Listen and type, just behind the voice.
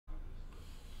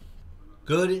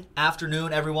Good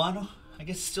afternoon, everyone. I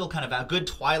guess still kind of a good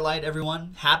twilight,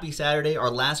 everyone. Happy Saturday, our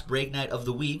last break night of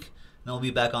the week. Then we'll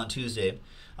be back on Tuesday.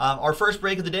 Our first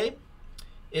break of the day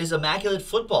is Immaculate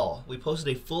Football. We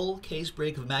posted a full case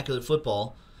break of Immaculate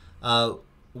Football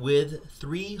with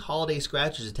 3 holiday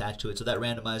scratches attached to it. So that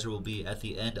randomizer will be at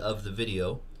the end of the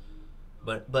video.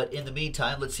 But in the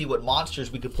meantime, let's see what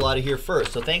monsters we could pull out of here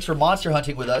first. So thanks for monster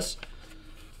hunting with us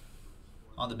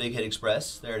on the Big Hit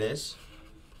Express. There it is.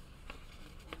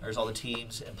 There's all the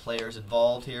teams and players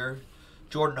involved here.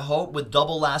 Jordan Hope with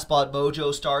double last spot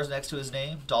mojo stars next to his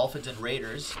name. Dolphins and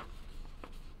Raiders.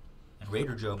 And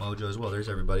Raider Joe mojo as well. There's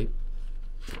everybody.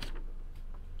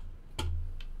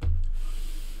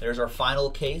 There's our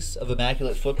final case of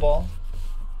Immaculate Football.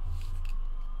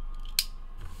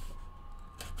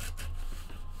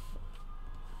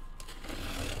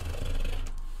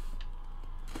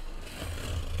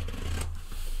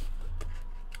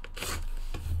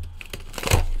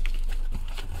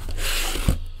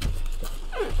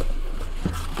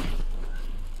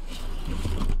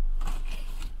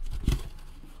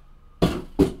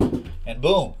 And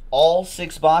boom, all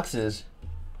 6 boxes,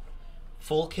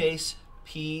 full case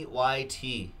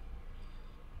PYT.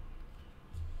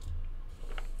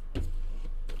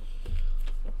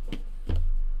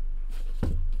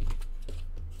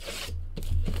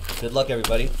 Good luck,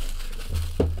 everybody.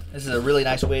 This is a really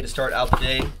nice way to start out the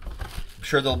day. I'm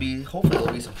sure hopefully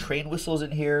there'll be some train whistles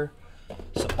in here,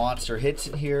 some monster hits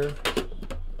in here.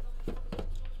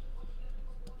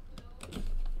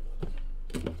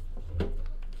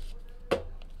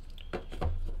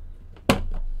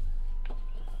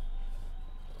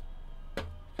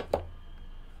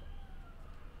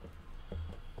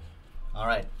 All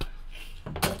right.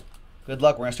 Good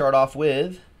luck. We're going to start off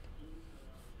with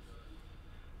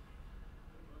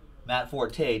Matt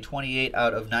Forte, 28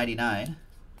 out of 99.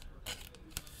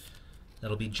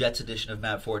 That'll be Jets edition of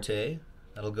Matt Forte.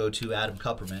 That'll go to Adam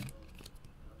Kupperman.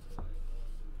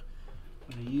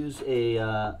 I'm going to use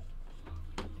a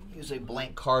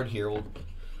blank card here. We'll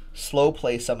slow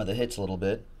play some of the hits a little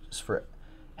bit just for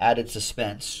added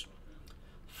suspense.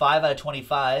 5 out of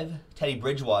 25, Teddy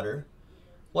Bridgewater.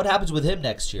 What happens with him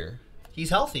next year? He's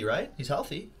healthy, right? He's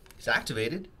healthy. He's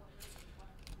activated.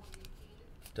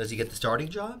 Does he get the starting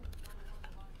job?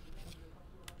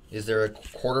 Is there a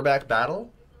quarterback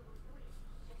battle?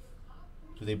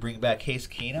 Do they bring back Case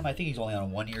Keenum? I think he's only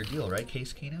on a 1-year deal, right?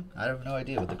 Case Keenum? I have no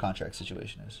idea what the contract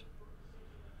situation is.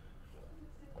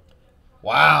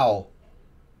 Wow.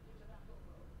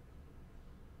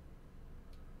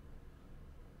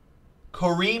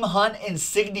 Kareem Hunt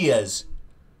insignias.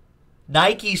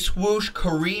 Nike swoosh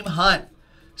Kareem Hunt.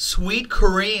 Sweet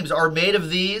Kareems are made of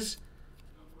these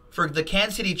for the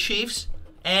Kansas City Chiefs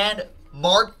and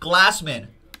Mark Glassman.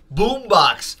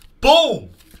 Boombox. Boom.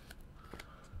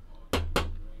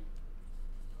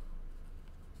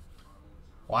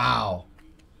 Wow.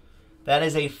 That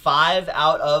is a 5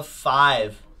 out of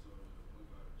 5.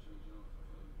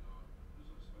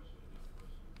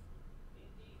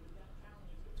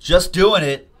 Just doing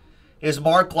it. Is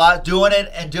Mark Glass doing it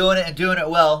and doing it and doing it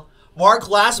well. Mark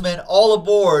Glassman all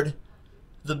aboard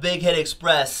the Big Hit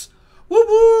Express. Whoop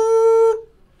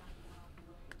whoop.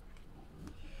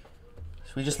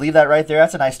 Should we just leave that right there?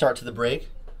 That's a nice start to the break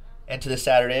and to the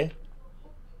Saturday.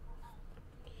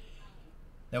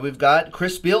 Then we've got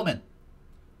Chris Spielman.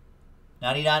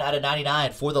 99 out of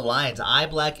 99 for the Lions. Eye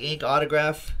black ink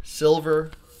autograph,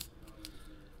 silver.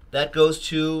 That goes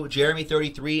to Jeremy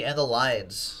 33 and the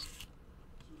Lions.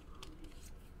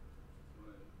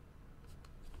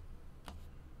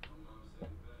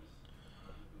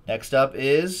 Next up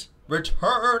is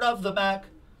Return of the Mac.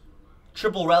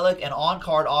 Triple relic and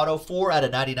on-card auto, 4 out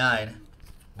of 99.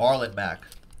 Marlon Mack.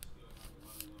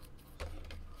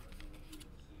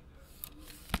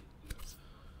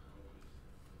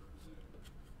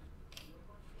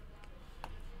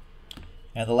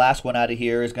 And the last one out of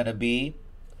here is going to be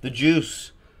the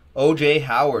Juice. O.J.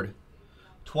 Howard.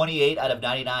 28 out of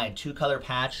 99. 2-color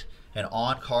patch and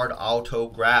on-card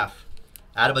autograph.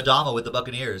 Adam Adama with the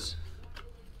Buccaneers.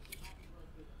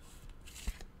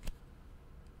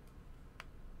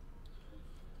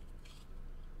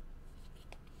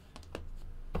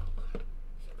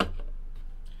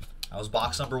 That was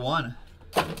box number 1.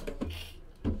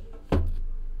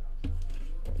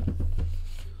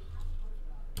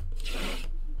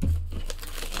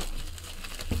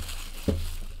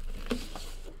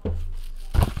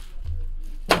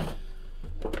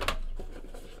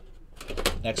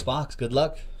 Next box. Good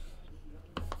luck.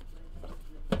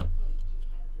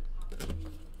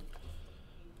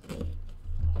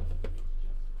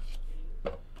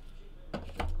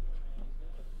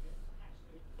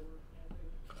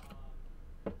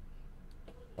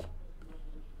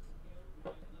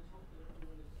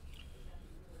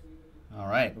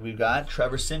 we've got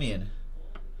Trevor Siemian.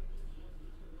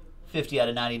 50 out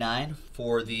of 99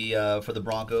 for the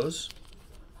Broncos.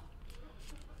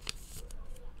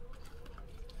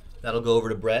 That'll go over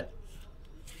to Brett.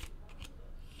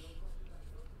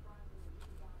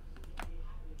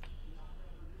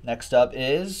 Next up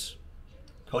is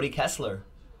Cody Kessler.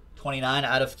 29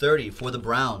 out of 30 for the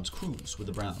Browns. Cruz with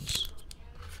the Browns.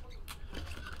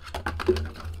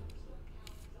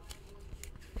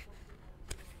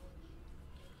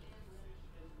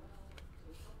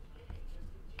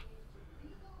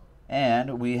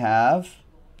 And we have,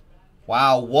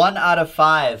 wow, 1 out of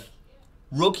 5.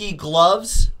 Rookie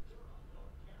gloves,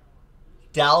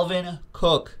 Dalvin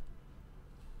Cook.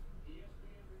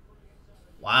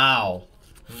 Wow.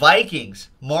 Vikings,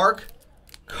 Mark,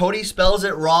 Cody spells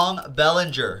it wrong,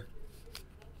 Bellinger.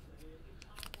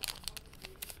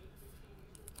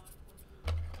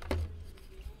 I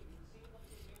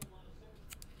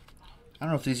don't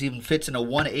know if this even fits in a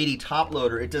 180 top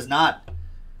loader. It does not.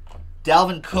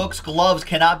 Dalvin Cook's gloves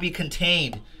cannot be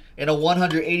contained in a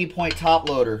 180-point top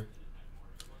loader.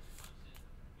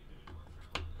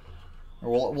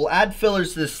 We'll add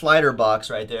fillers to this slider box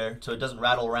right there so it doesn't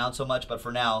rattle around so much, but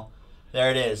for now, there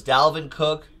it is. Dalvin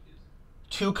Cook,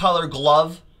 2-color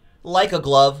glove, like a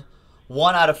glove,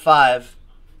 1 out of 5.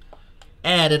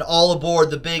 And an all aboard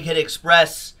the Big Hit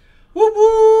Express. Whoop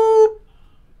whoop!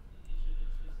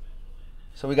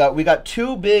 So we got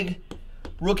 2 big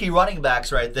rookie running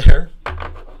backs right there.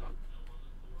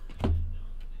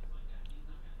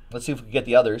 Let's see if we can get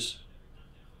the others.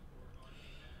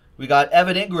 We got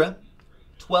Evan Ingram,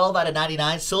 12 out of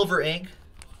 99, silver ink.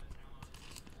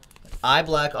 Eye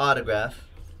black autograph.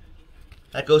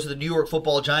 That goes to the New York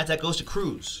Football Giants. That goes to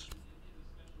Cruz.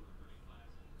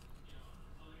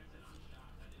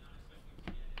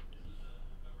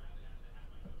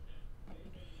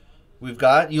 We've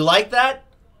got, you like that?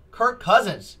 Kirk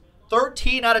Cousins,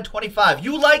 13 out of 25.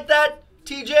 You like that,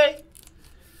 TJ?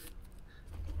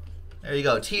 There you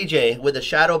go, TJ with the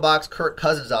shadow box Kirk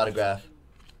Cousins autograph.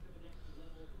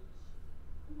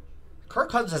 Kirk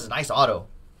Cousins has a nice auto.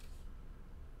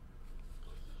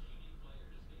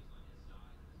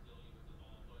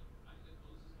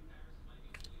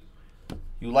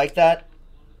 You like that?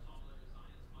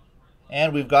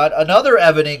 And we've got another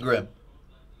Evan Ingram.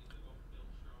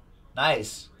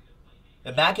 Nice.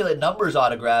 Immaculate Numbers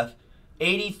autograph.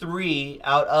 83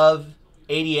 out of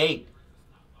 88.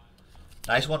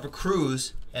 Nice one for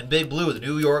Cruz and Big Blue, the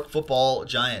New York Football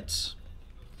Giants.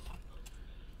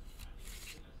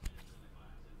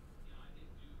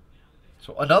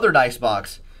 So another nice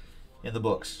box in the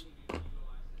books.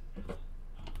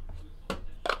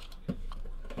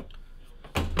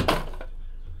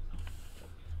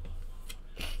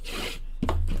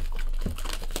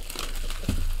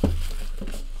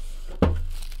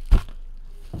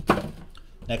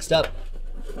 Next up,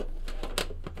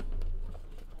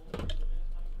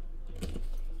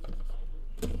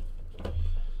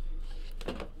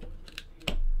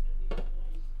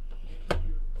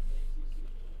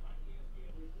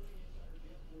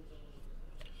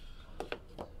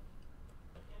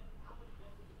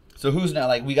 so who's now,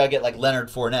 like, we got to get like Leonard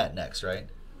Fournette next, right?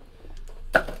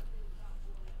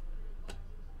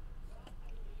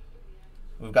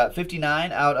 We've got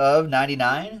 59 out of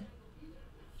 99.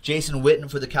 Jason Witten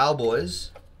for the Cowboys.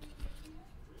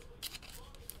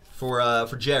 For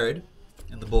Jared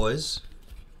and the boys.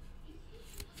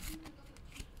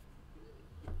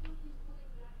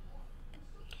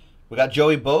 We got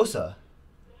Joey Bosa.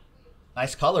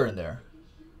 Nice color in there.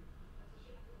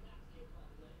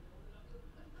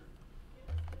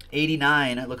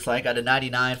 89, it looks like, out of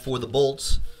 99 for the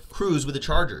Bolts. Cruz with the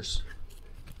Chargers.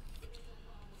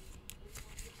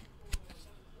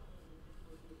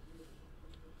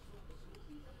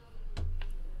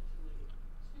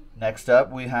 Next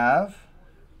up, we have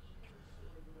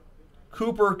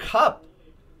Cooper Kupp.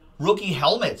 Rookie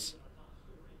helmets.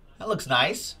 That looks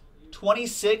nice.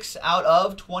 26 out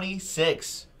of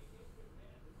 26.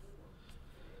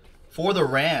 For the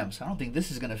Rams. I don't think this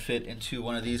is going to fit into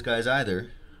one of these guys either.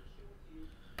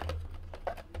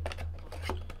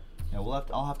 Yeah,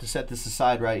 I'll have to set this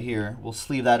aside right here. We'll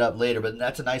sleeve that up later, but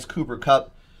that's a nice Cooper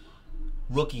Kupp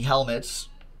rookie helmets.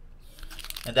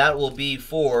 And that will be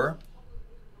for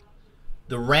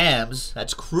the Rams.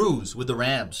 That's Cruz with the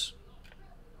Rams.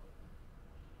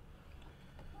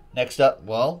 Next up,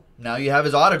 well, now you have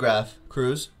his autograph,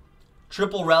 Cruz.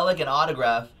 Triple relic and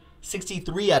autograph.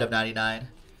 63 out of 99.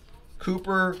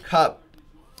 Cooper Kupp.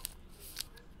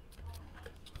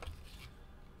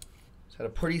 He's had a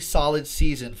pretty solid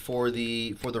season for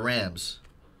the Rams.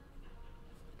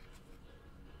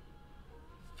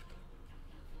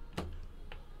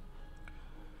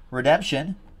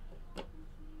 redemption.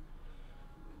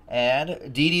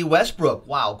 And D.D. Westbrook.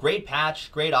 Wow, great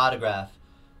patch, great autograph.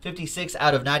 56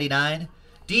 out of 99.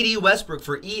 D.D. Westbrook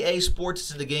for EA Sports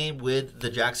in the game with the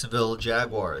Jacksonville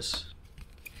Jaguars.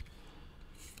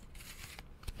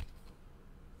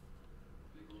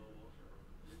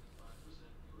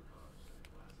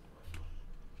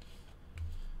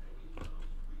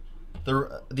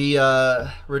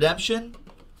 The redemption,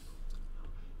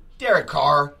 Derek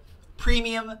Carr,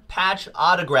 premium patch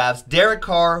autographs. Derek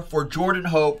Carr for Jordan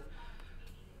Hope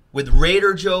with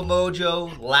Raider Joe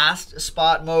Mojo, last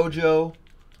spot mojo.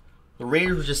 The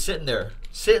Raiders were just sitting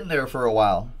there for a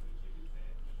while.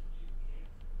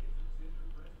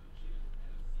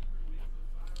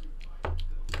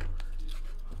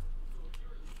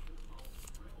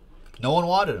 No one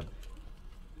wanted him.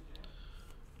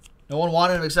 No one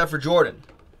wanted him except for Jordan.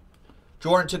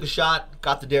 Jordan took a shot,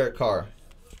 got the Derek Carr.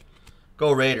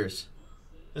 Go Raiders.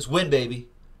 Just win, baby.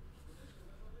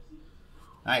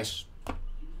 Nice.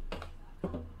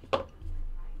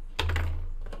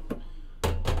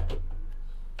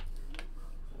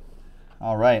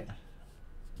 All right.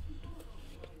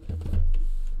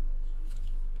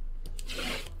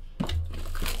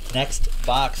 Next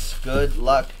box. Good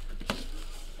luck.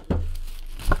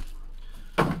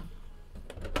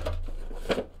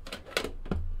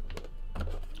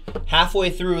 Halfway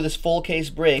through this full case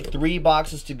break, 3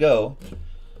 boxes to go.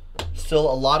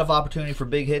 Still a lot of opportunity for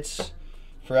big hits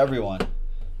for everyone.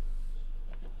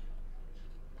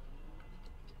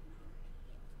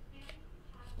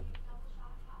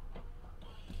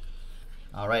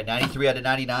 All right, 93 out of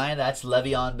 99. That's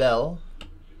Le'Veon Bell.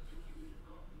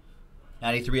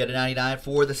 93 out of 99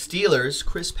 for the Steelers.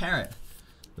 Chris Parent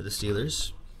with the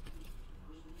Steelers.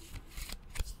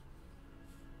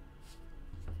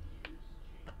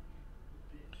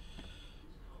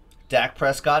 Dak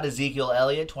Prescott, Ezekiel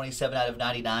Elliott, 27 out of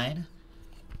 99.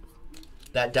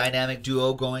 That dynamic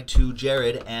duo going to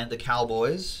Jared and the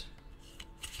Cowboys.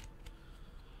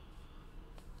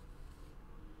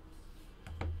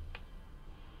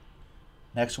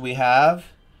 Next we have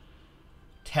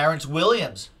Terrence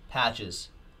Williams patches.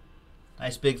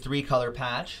 Nice big 3-color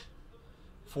patch.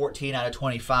 14 out of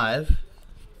 25.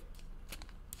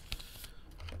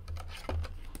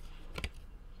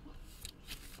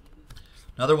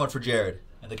 Another one for Jared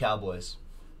and the Cowboys.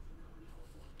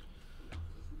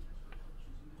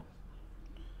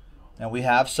 And we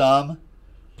have some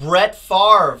Brett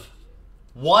Favre.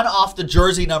 1 off the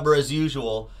jersey number as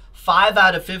usual. 5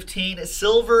 out of 15.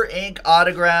 Silver ink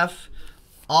autograph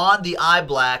on the eye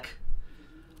black.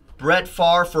 Brett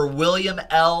Favre for William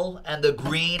L. and the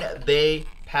Green Bay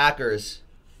Packers.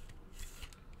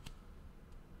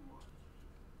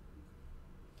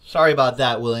 Sorry about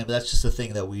that, William, but that's just a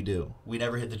thing that we do. We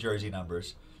never hit the jersey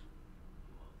numbers.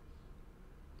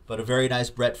 But a very nice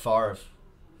Brett Favre.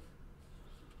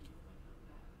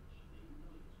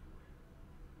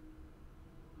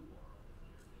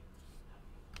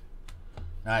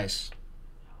 Nice.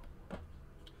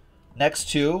 Next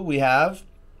 2, we have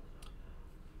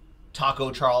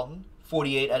Taco Charlton,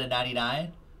 48 out of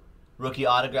 99. Rookie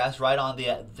autographs right on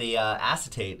the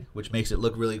acetate, which makes it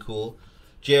look really cool.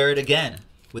 Jared again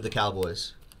with the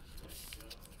Cowboys.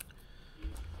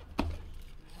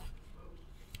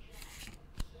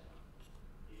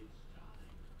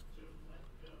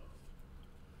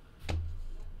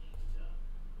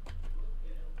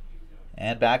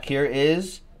 And back here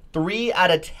is 3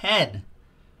 out of 10.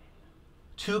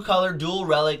 2-color dual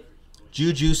relic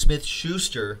Juju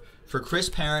Smith-Schuster for Chris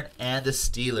Parent and the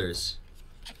Steelers.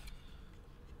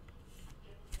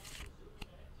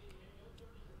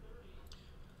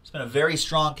 It's been a very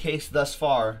strong case thus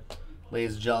far,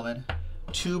 ladies and gentlemen.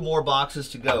 2 more boxes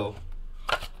to go.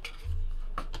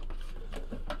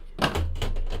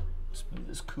 Let's move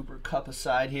this Cooper Kupp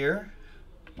aside here.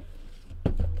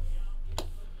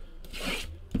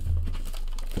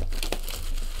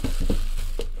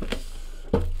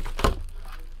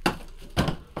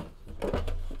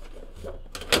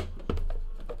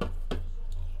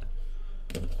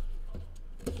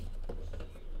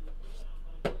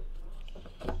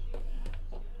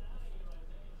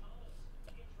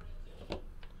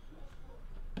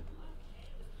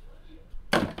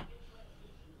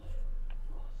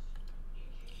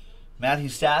 Matthew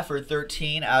Stafford,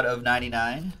 13 out of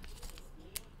 99.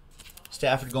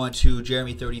 Stafford going to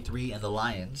Jeremy, 33, and the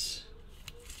Lions.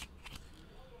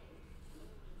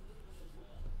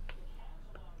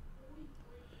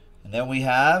 And then we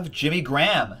have Jimmy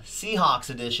Graham, Seahawks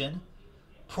edition.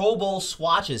 Pro Bowl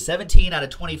swatches, 17 out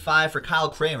of 25 for Kyle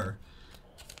Kramer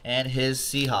and his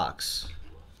Seahawks.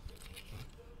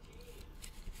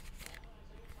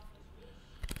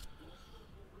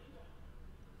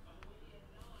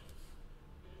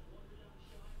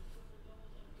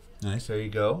 Nice, there you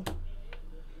go.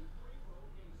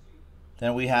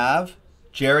 Then we have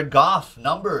Jared Goff,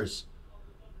 numbers.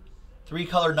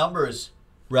 3-color numbers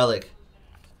relic.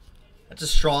 That's a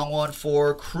strong one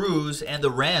for Cruz and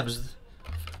the Rams.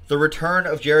 The return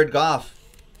of Jared Goff.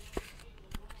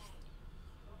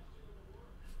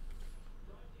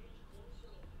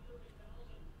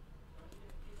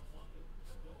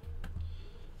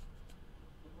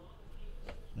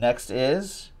 Next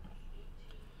is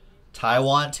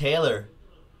Taiwan Taylor.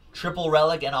 Triple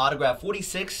relic and autograph.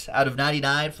 46 out of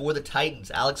 99 for the Titans.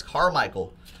 Alex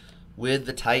Carmichael with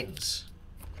the Titans.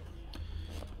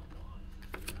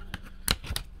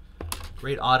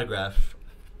 Great autograph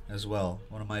as well.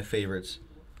 One of my favorites.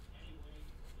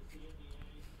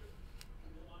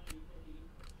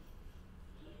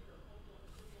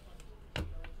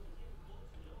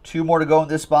 Two more to go in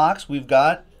this box. We've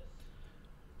got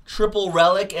triple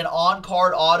relic and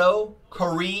on-card auto,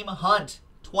 Kareem Hunt.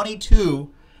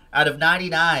 22 out of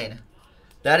 99.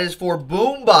 That is for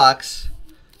Boombox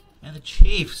and the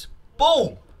Chiefs.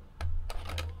 Boom!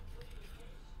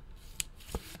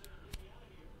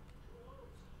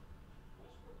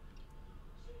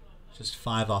 Just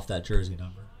 5 off that jersey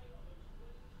number.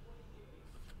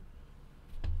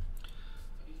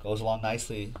 Goes along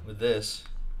nicely with this.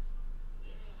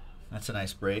 That's a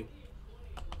nice break.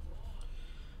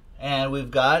 And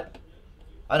we've got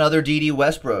another D.D.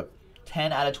 Westbrook.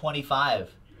 10 out of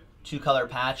 25. 2-color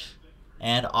patch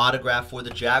and autograph for the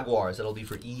Jaguars. That'll be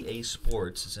for EA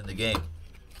Sports. It's in the game.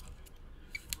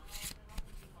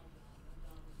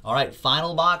 All right,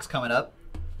 final box coming up.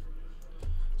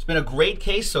 It's been a great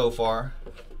case so far.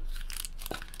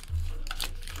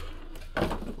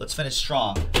 Let's finish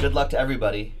strong. Good luck to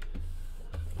everybody.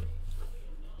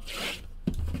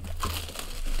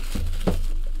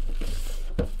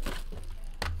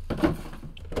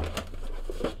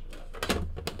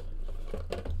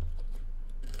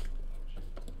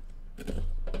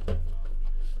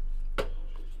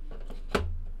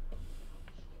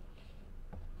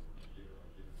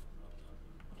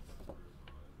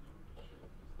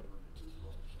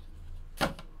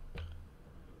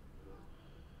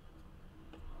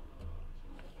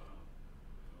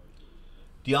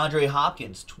 DeAndre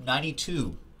Hopkins,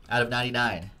 92 out of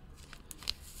 99.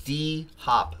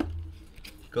 D-Hop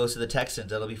goes to the Texans.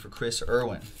 That'll be for Chris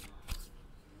Irwin.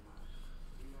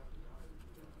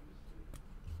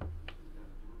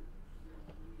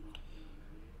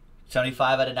 $75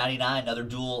 out of 99. Another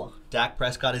dual Dak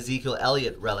Prescott, Ezekiel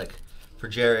Elliott relic for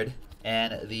Jared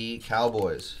and the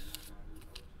Cowboys.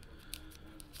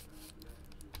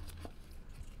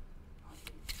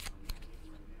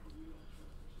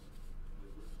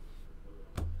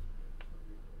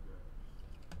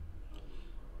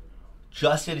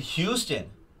 Justin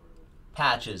Houston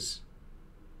patches.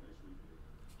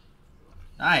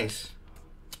 Nice.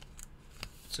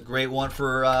 It's a great one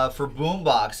for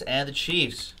Boombox and the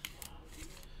Chiefs.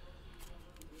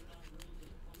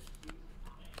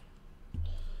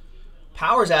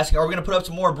 Power's asking, are we going to put up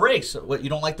some more breaks? What, you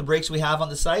don't like the breaks we have on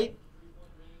the site?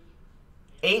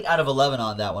 8 out of 11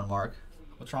 on that one, Mark.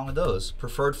 What's wrong with those?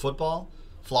 Preferred football?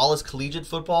 Flawless collegiate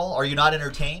football? Are you not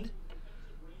entertained?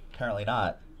 Apparently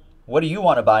not. What do you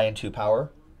want to buy into,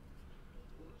 Power?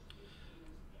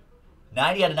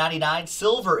 90 out of 99.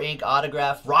 Silver ink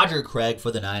autograph. Roger Craig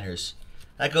for the Niners.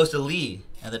 That goes to Lee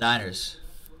and the Niners.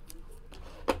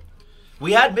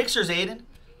 We had mixers, Aiden.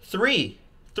 3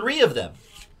 of them.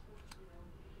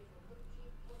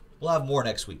 We'll have more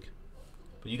next week.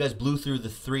 But you guys blew through the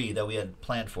 3 that we had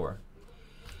planned for.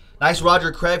 Nice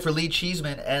Roger Craig for Lee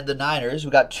Cheeseman and the Niners.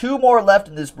 We've got 2 more left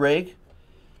in this break.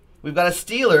 We've got a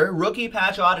Steeler, rookie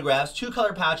patch autographs,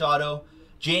 2-color patch auto,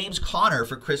 James Conner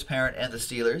for Chris Parent and the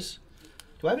Steelers.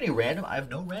 Do I have any random? I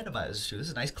have no randomized. This is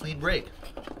a nice clean break.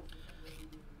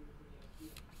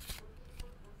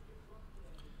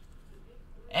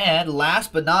 And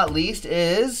last but not least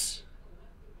is,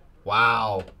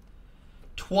 wow,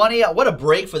 20. What a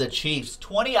break for the Chiefs.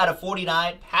 20 out of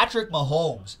 49, Patrick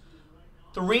Mahomes.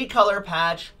 3-color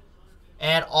patch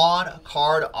and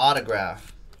on-card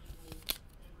autograph.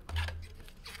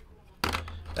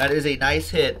 That is a nice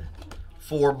hit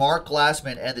for Mark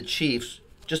Glassman and the Chiefs.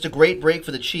 Just a great break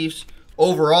for the Chiefs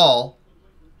overall.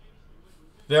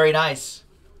 Very nice.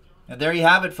 And there you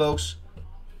have it, folks.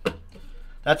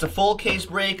 That's a full case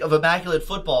break of Immaculate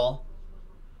Football.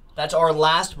 That's our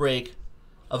last break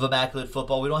of Immaculate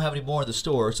Football. We don't have any more in the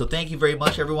store. So thank you very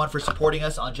much, everyone, for supporting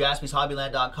us on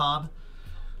JaspysHobbyland.com.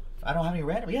 I don't have any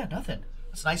random. Yeah, nothing.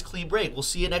 That's a nice, clean break. We'll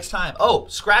see you next time. Oh,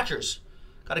 scratchers.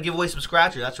 Got to give away some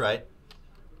scratchers. That's right.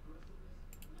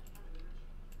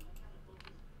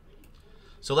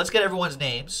 So let's get everyone's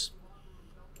names.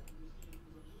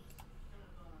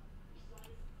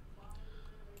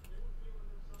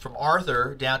 From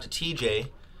Arthur down to TJ.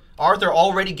 Arthur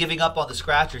already giving up on the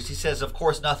scratchers. He says, of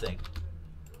course, nothing.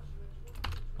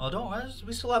 Well,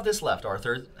 we still have this left,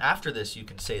 Arthur. After this, you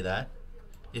can say that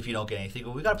if you don't get anything.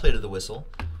 But we got to play to the whistle.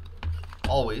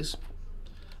 Always.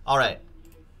 All right.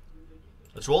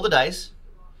 Let's roll the dice.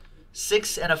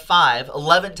 6 and a 5,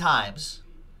 11 times.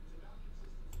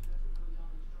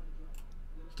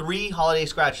 3 holiday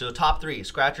scratchers. So top 3.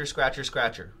 Scratcher, scratcher,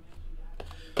 scratcher.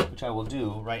 Which I will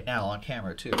do right now on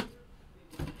camera, too.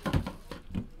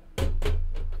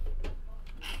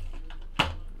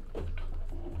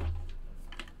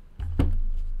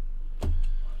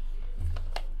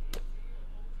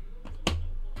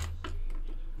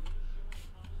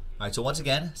 All right, so once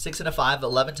again, 6 and a 5,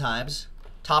 11 times.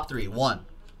 Top 3. 1,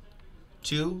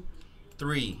 2,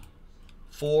 3,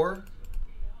 4,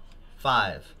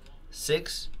 5,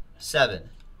 6, 7,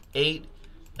 8,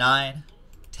 9,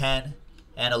 10,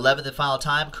 and 11th and final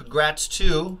time. Congrats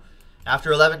to,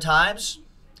 after 11 times,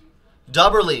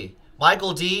 Dubberly,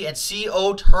 Michael D, and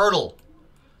CO Turtle.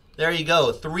 There you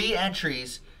go. 3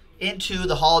 entries into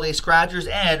the holiday scratchers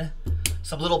and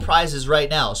some little prizes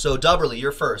right now. So Dubberly,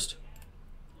 you're first.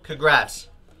 Congrats.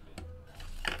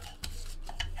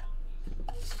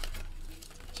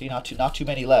 See, not too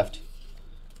many left.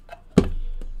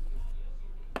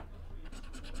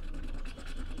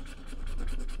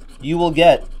 You will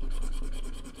get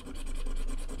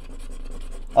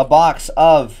a box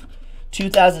of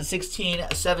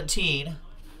 2016-17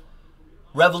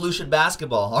 Revolution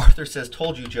Basketball. Arthur says,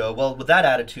 told you, Joe. Well, with that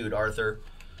attitude, Arthur,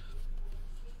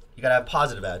 you got to have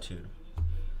positive attitude.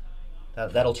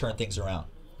 That'll turn things around.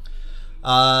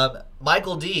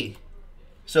 Michael D.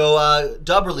 So,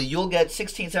 Dubberly, you'll get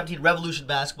 16-17 Revolution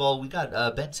Basketball. We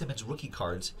got Ben Simmons rookie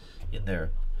cards in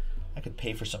there. I could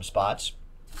pay for some spots.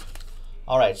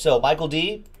 All right, so Michael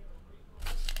D.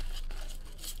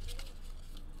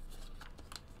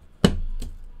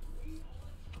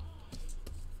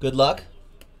 Good luck.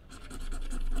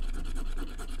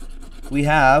 We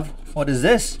have, what is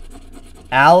this?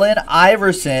 Allen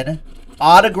Iverson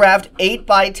autographed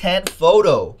 8x10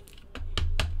 photo.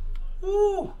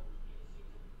 Woo.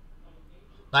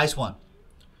 Nice one.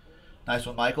 Nice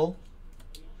one, Michael.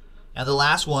 And the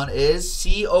last one is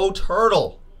CO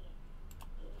Turtle.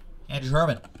 Andrew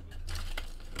Herman.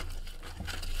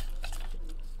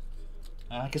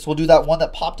 I guess we'll do that one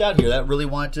that popped out here. That really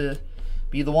wanted to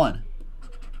be the one.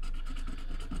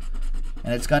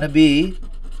 And it's going to be,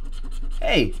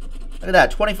 hey, look at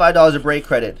that, $25 of break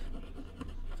credit.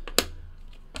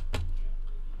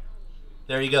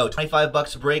 There you go, 25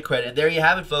 bucks of break credit. And there you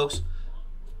have it, folks.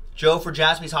 Joe for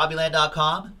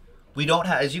JaspysHobbyland.com. We don't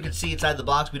have, as you can see inside the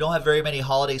box, we don't have very many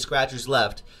holiday scratchers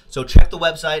left. So check the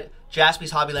website,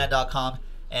 JaspysHobbyland.com,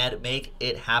 and make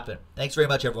it happen. Thanks very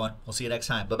much, everyone. We'll see you next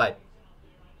time. Bye-bye.